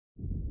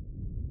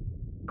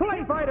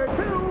Clay Fighter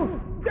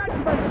 2,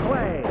 Judgment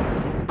Clay.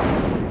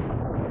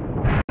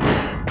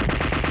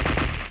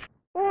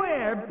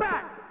 We're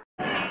back.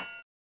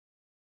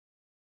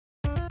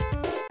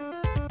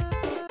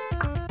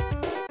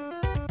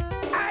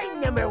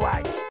 I'm number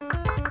one.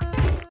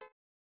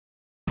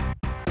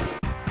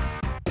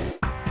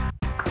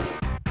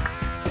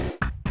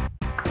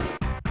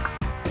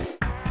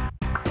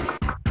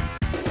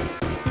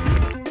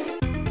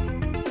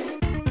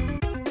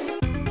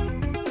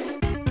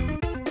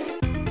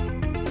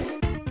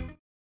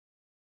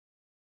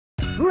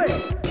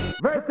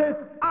 Slyck versus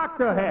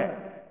Octohead.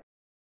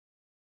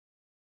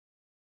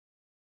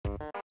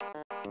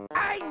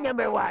 I'm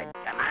number one.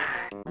 Come on.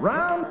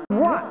 Round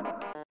 1,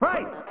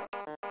 fight!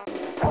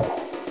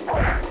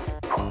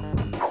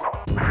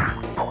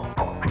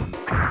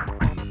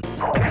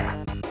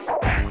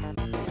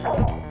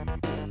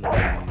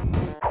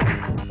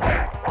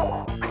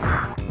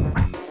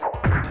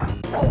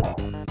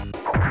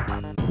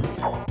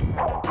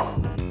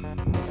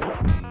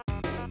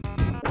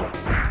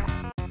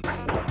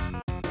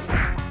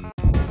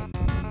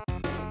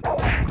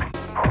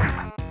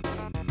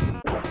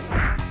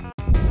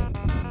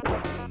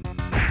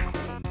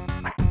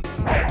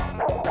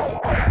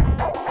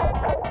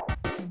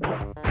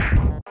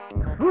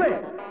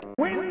 Slyck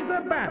wins the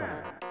battle.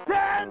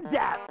 Thumbs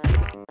up.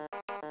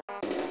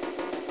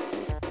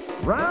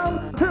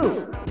 Round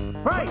 2,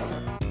 fight!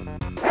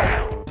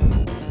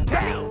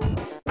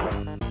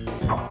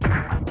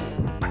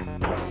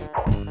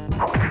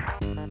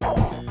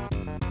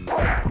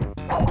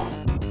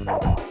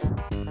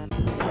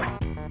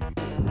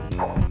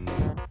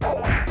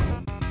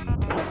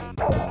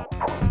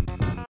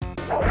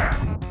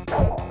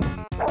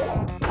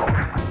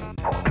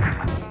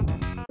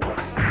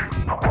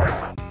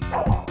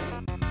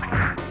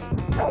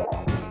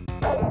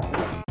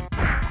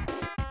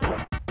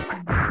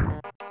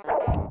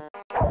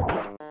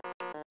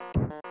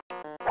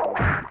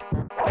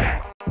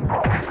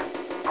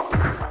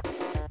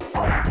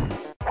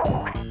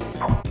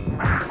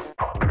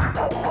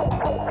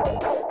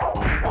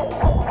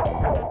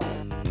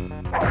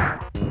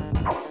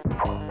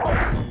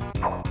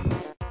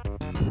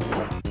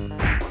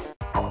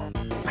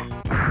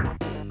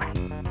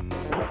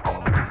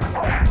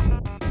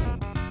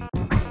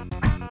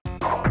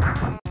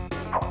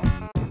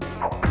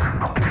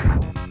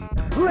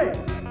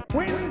 Slyck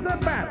wins the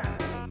battle.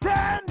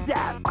 Thumbs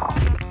up.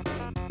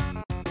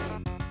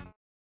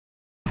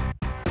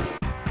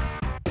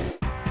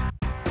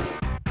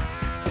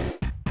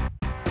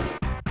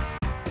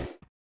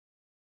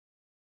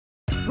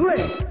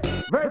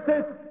 Slyck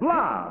versus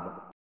Blob.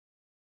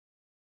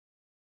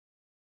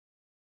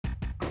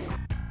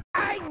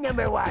 I'm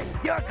number one.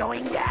 You're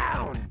going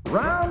down.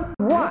 Round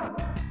 1,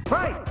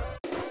 fight!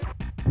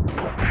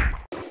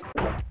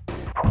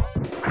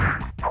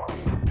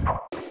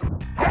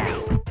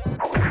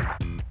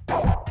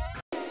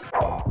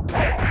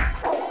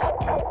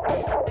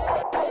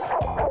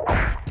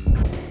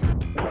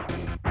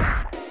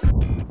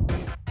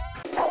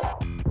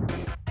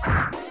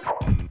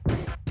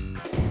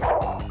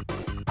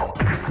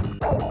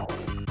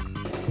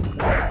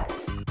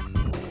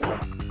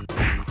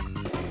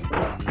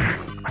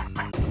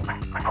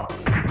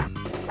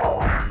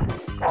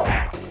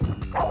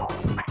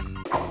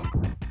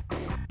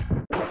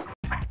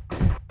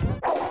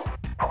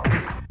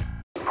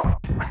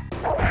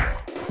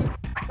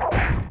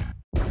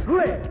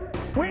 Slyck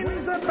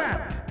wins the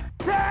battle.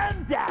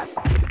 Thumbs up.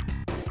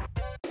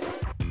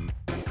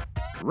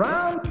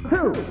 Round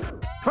 2,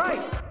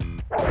 fight!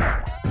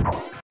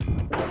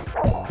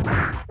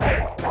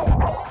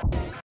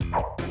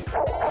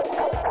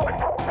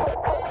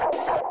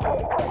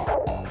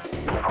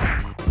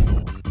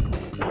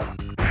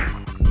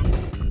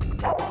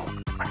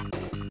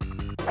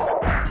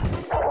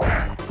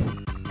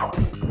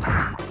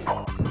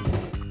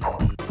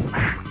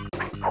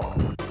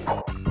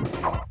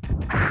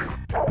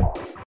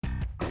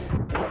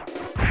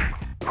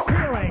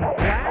 Feeling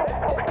flat?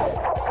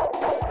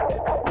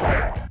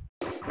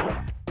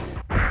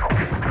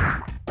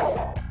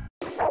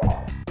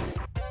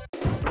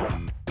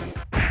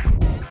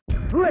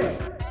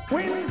 Slyck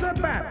wins the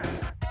battle.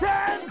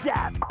 Thumbs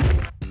up.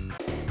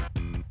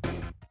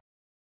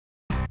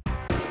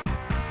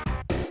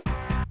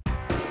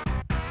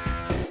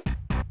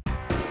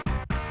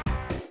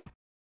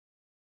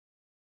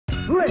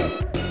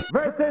 Slyck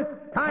versus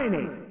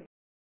Tiny.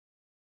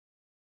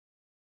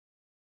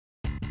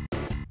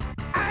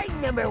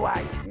 I'm number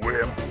one.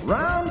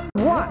 Round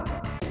 1,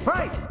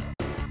 fight!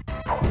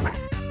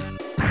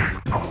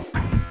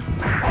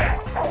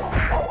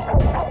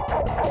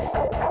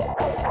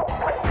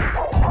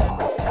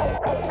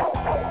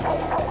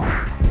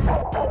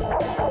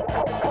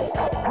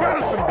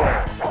 Medicine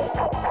ball.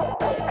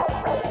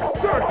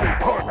 Dirty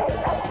punch.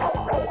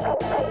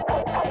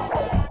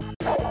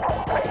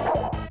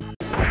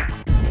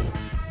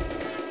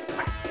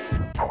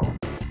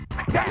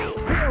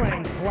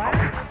 Feeling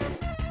flat?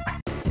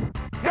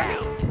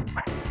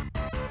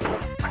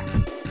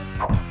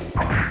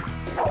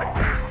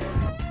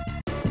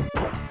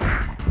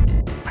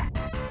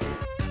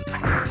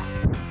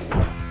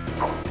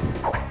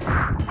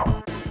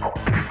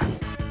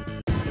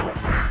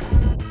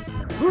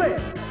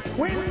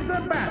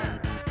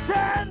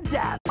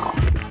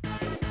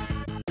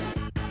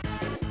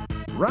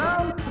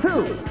 Round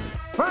 2.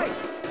 Fight!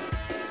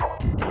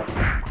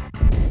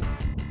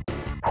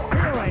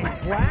 Feeling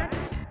flat?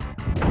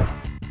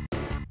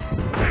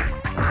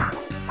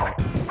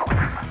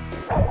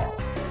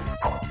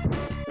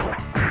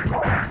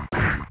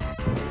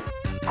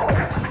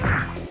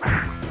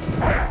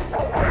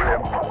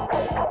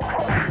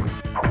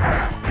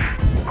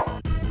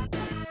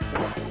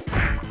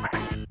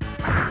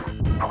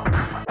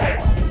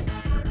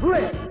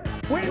 Slyck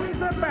wins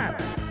the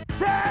battle.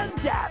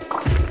 Stand up!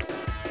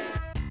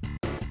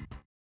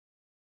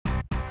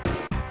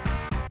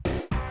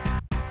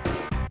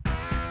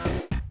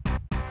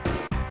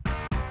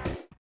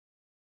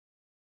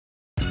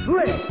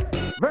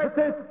 Slyck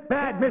versus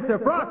Bad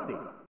Mr. Frosty.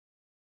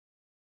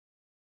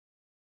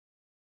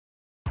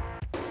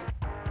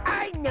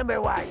 I'm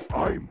number 1.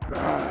 I'm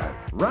bad.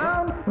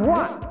 Round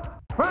 1.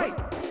 Fight!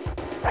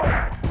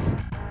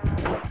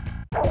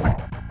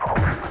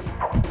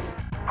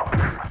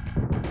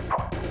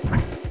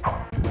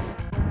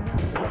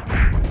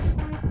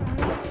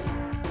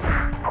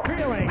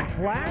 Feeling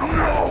flat?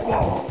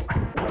 Blob.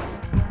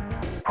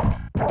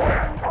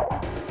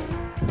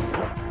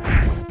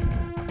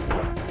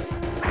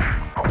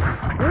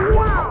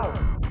 Wow!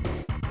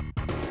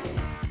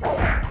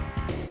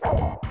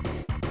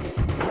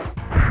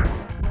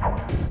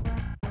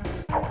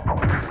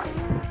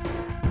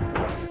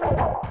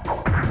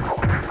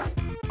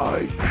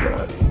 I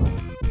said.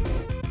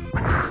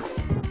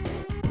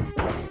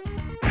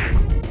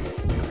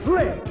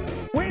 Slyck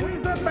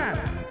wins the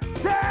battle.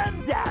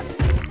 Stand up!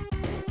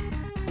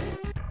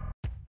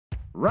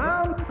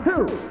 Round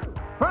 2.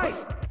 Fight!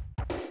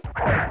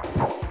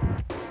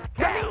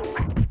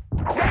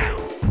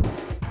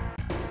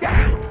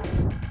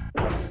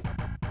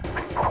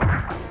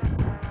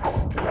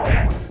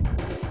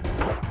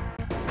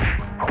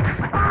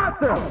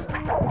 Awesome!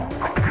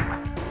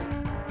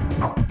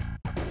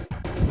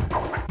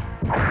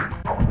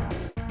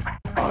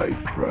 I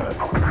said.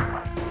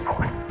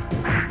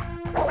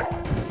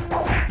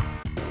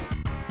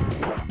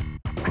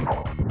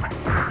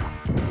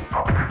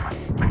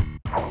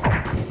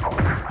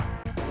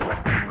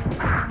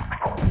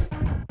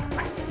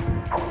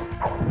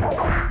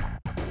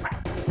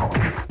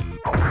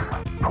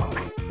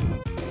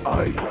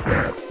 I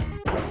said.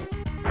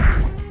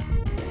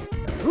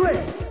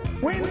 Slyck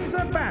wins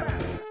the battle.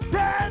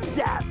 Stand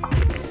up!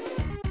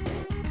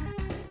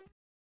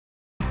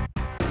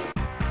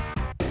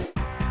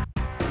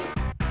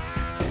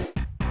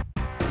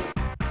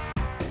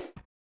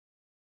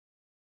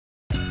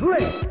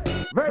 Slyck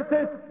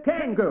versus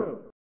Kangoo.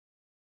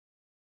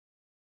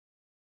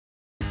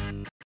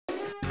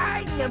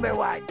 I'm number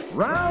 1.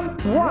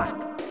 Round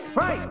 1.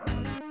 Fight!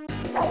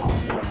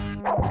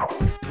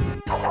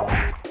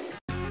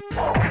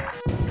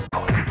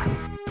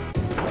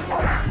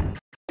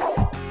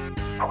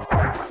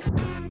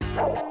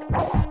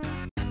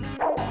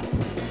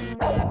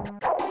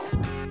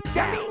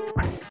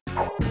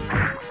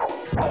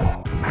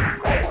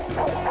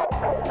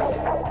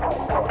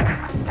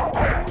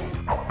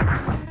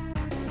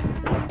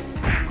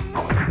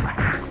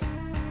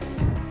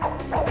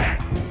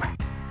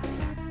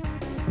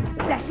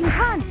 Dashing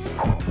punch!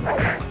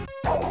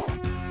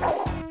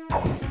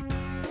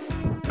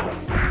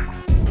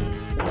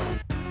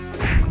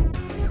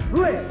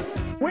 Slyck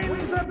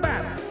wins the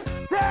battle.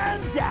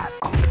 Stand up!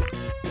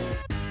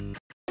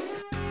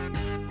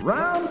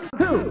 Round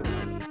 2.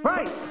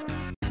 Fight!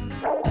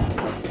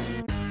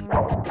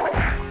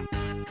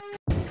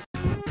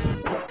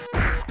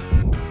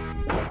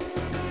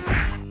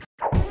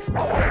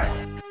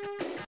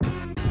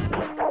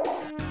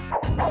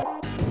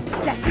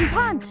 Dashing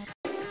punch!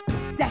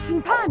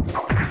 Dashing punch!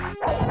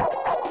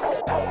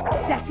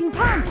 Dashing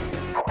punch!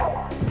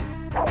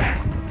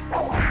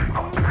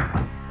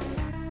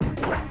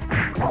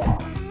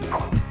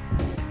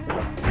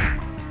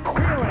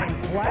 Feeling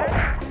flat?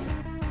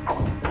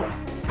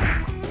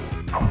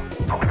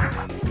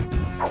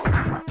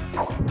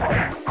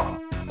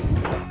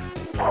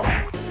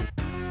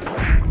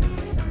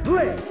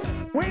 Slyck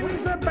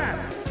wins the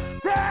battle.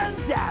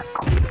 Stand up!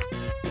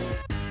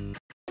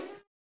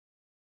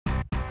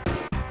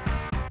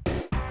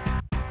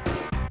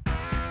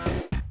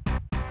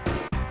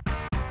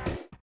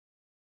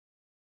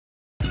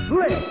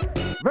 Slyck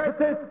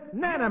versus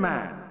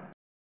Nanaman.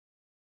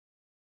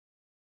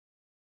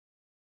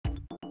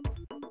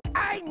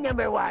 I'm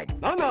number 1.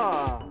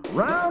 Nana!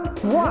 Round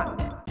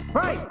 1.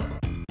 Fight!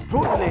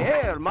 Through the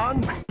air,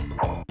 man!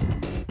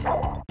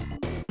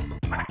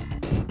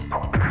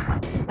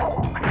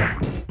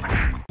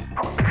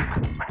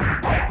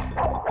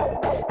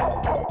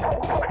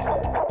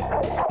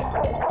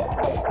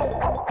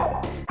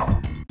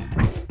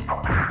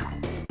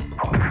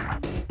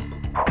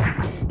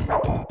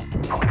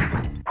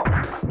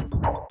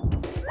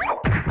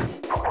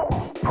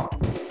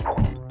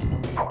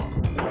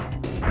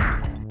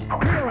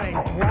 Feeling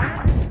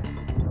flat?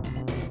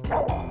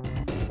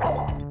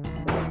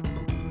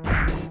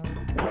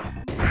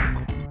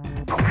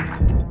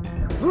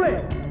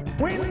 Slyck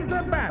wins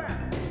the battle.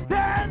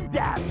 Stand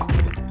up!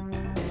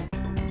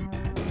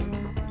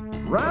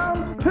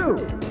 Round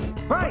 2.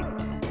 Fight!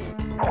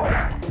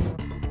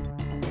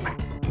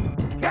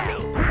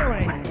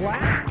 Feeling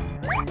flat?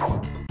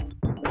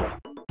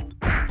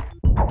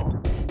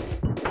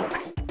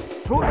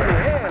 Through the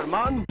air,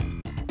 man.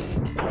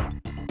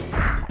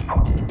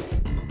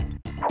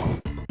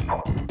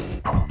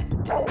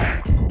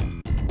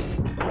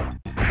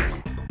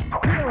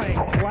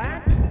 Feeling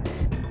flat?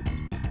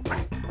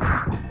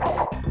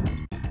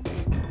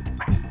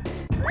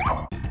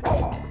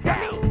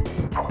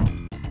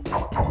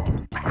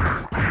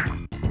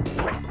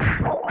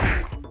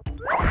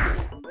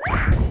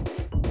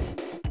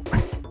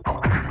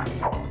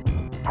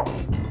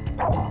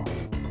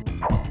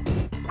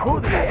 Through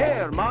the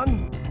air,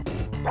 man.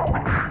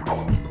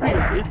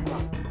 Feel this,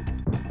 man.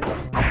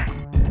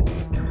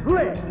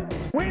 Slyck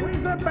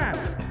wins the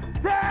battle.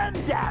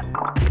 Stand up.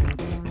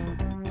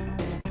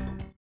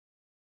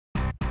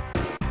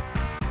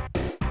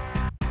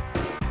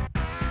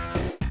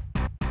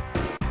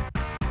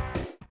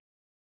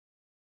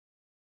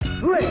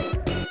 Slyck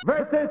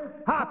versus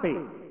Hoppy.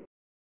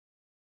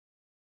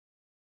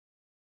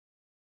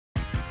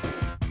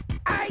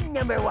 I'm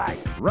number 1.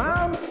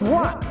 Round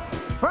 1.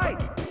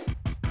 Fight!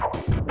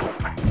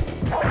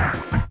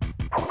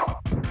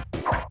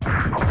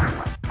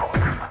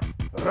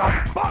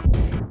 Raspot.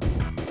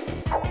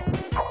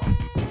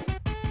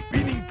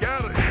 Spinning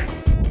carrot.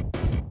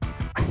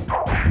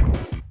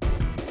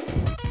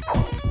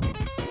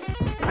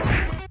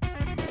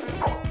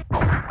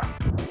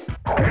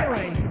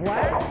 Feeling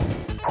flat?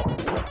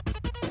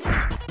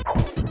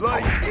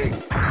 Slyck.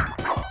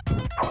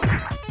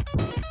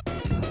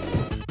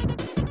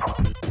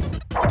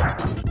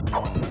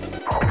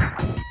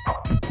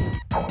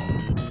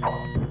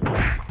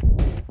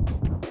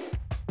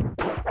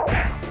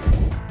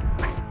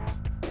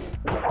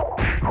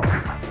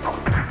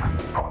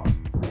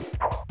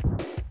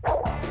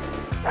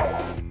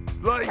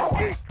 Slyck.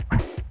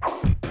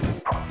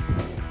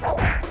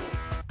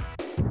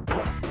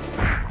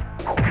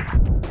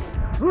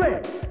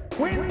 Slyck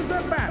wins the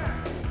battle.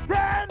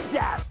 Stand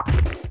up.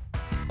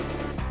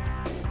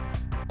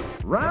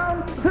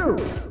 Round 2.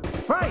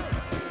 Fight!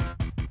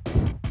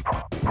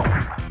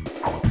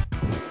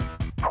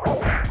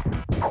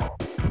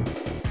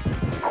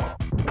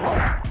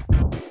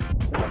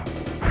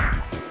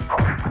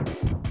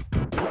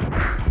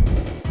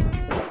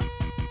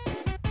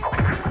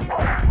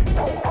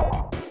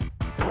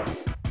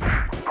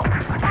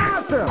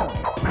 Awesome!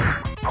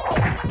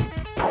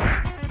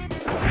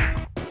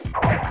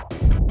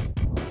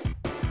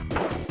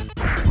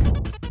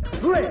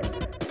 Slyck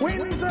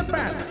wins the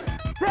battle.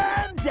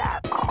 Stand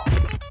up.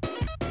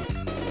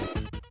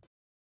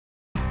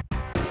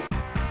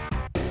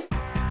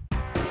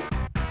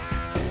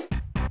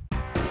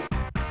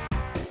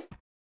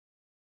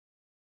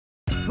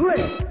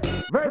 Slyck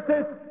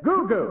versus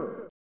Goo Goo.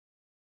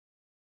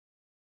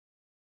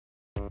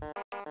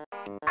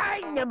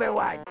 I'm number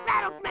 1.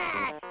 Battle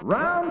smash.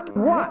 Round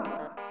 1.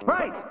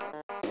 Fight!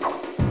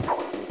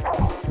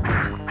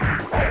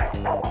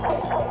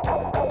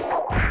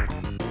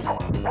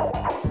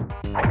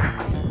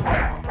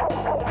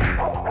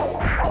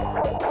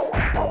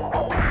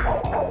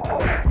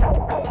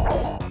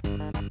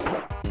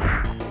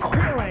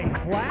 Feeling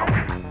flat?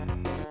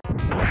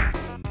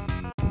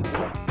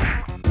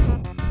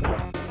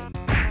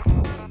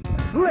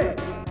 Slyck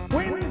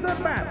wins the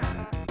battle.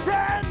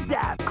 Stand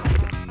up.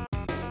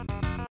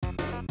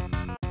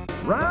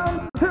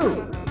 Round 2.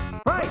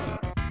 Fight!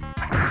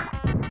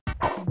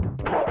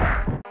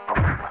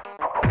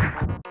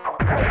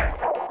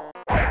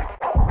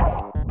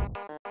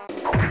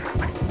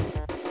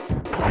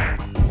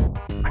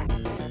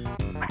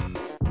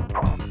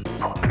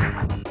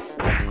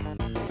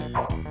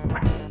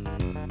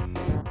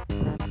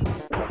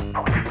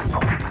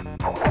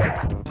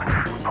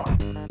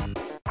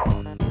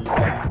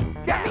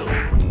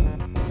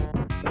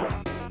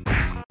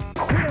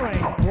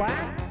 Feeling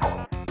flat?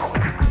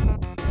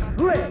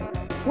 Slyck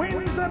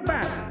wins the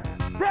battle.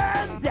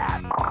 Stand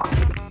up.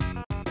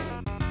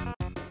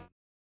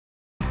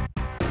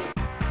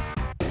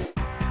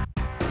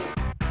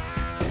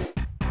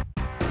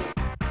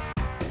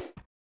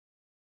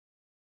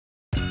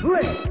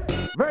 Slyck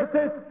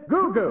versus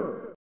Goo Goo.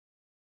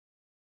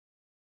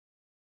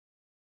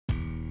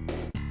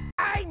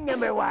 I'm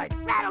number 1.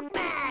 Battle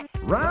smash.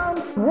 Round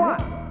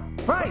 1.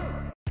 Fight!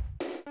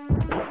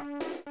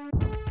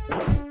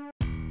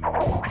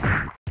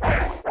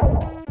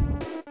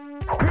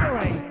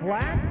 Feeling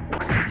flat?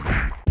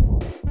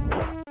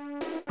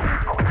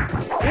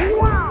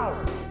 Wow!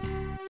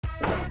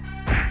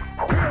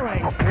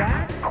 Feeling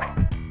flat?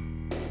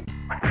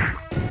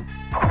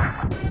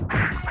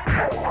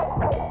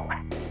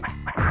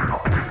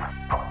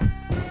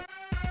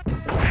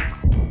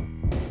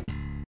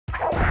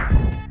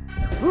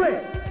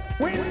 Slyck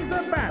wins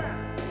the battle.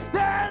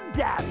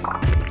 Stand up.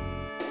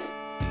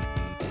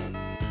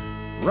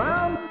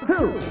 Round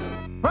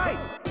 2. Fight!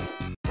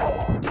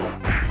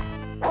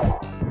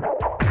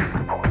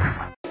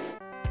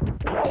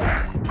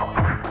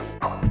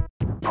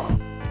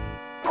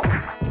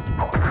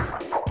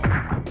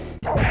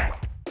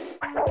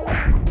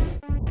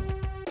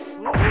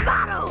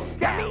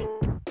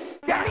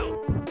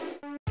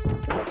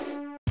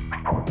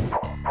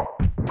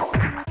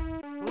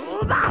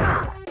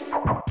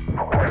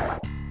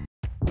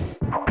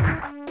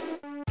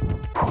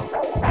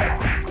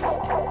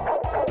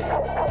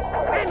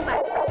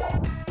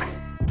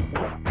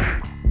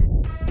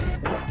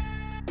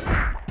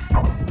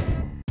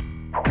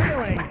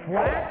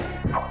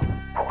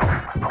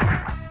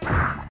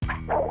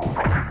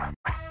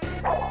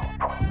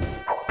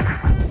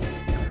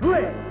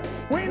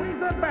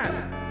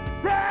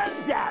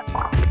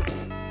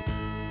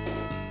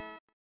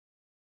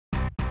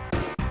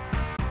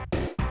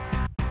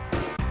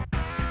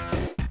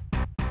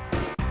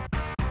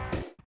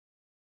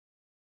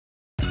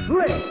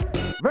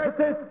 Slyck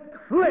versus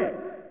Slyck.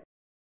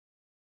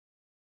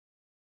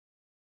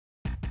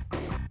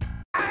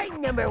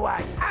 I'm number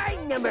one.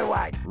 I'm number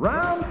one.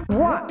 Round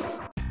one.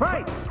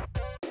 Fight.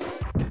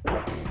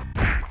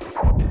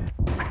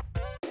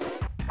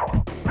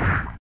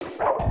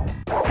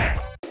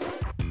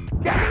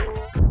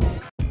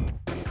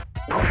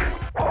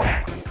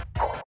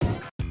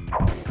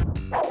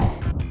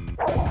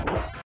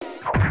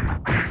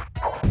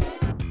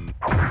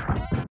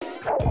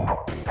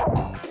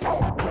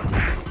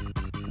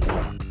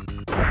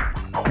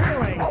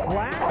 Feeling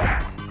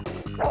flat.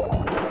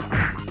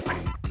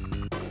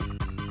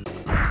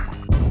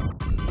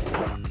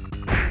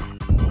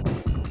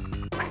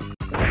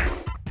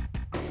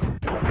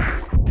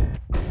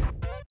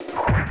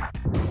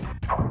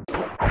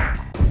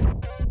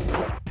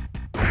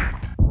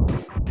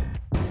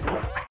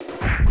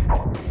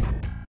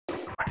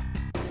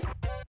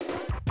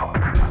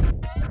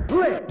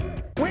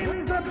 Slyck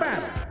wins the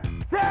battle.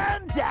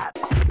 Thumbs up.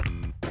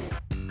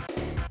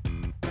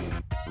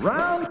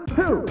 Round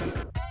two.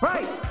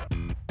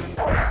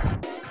 Fight.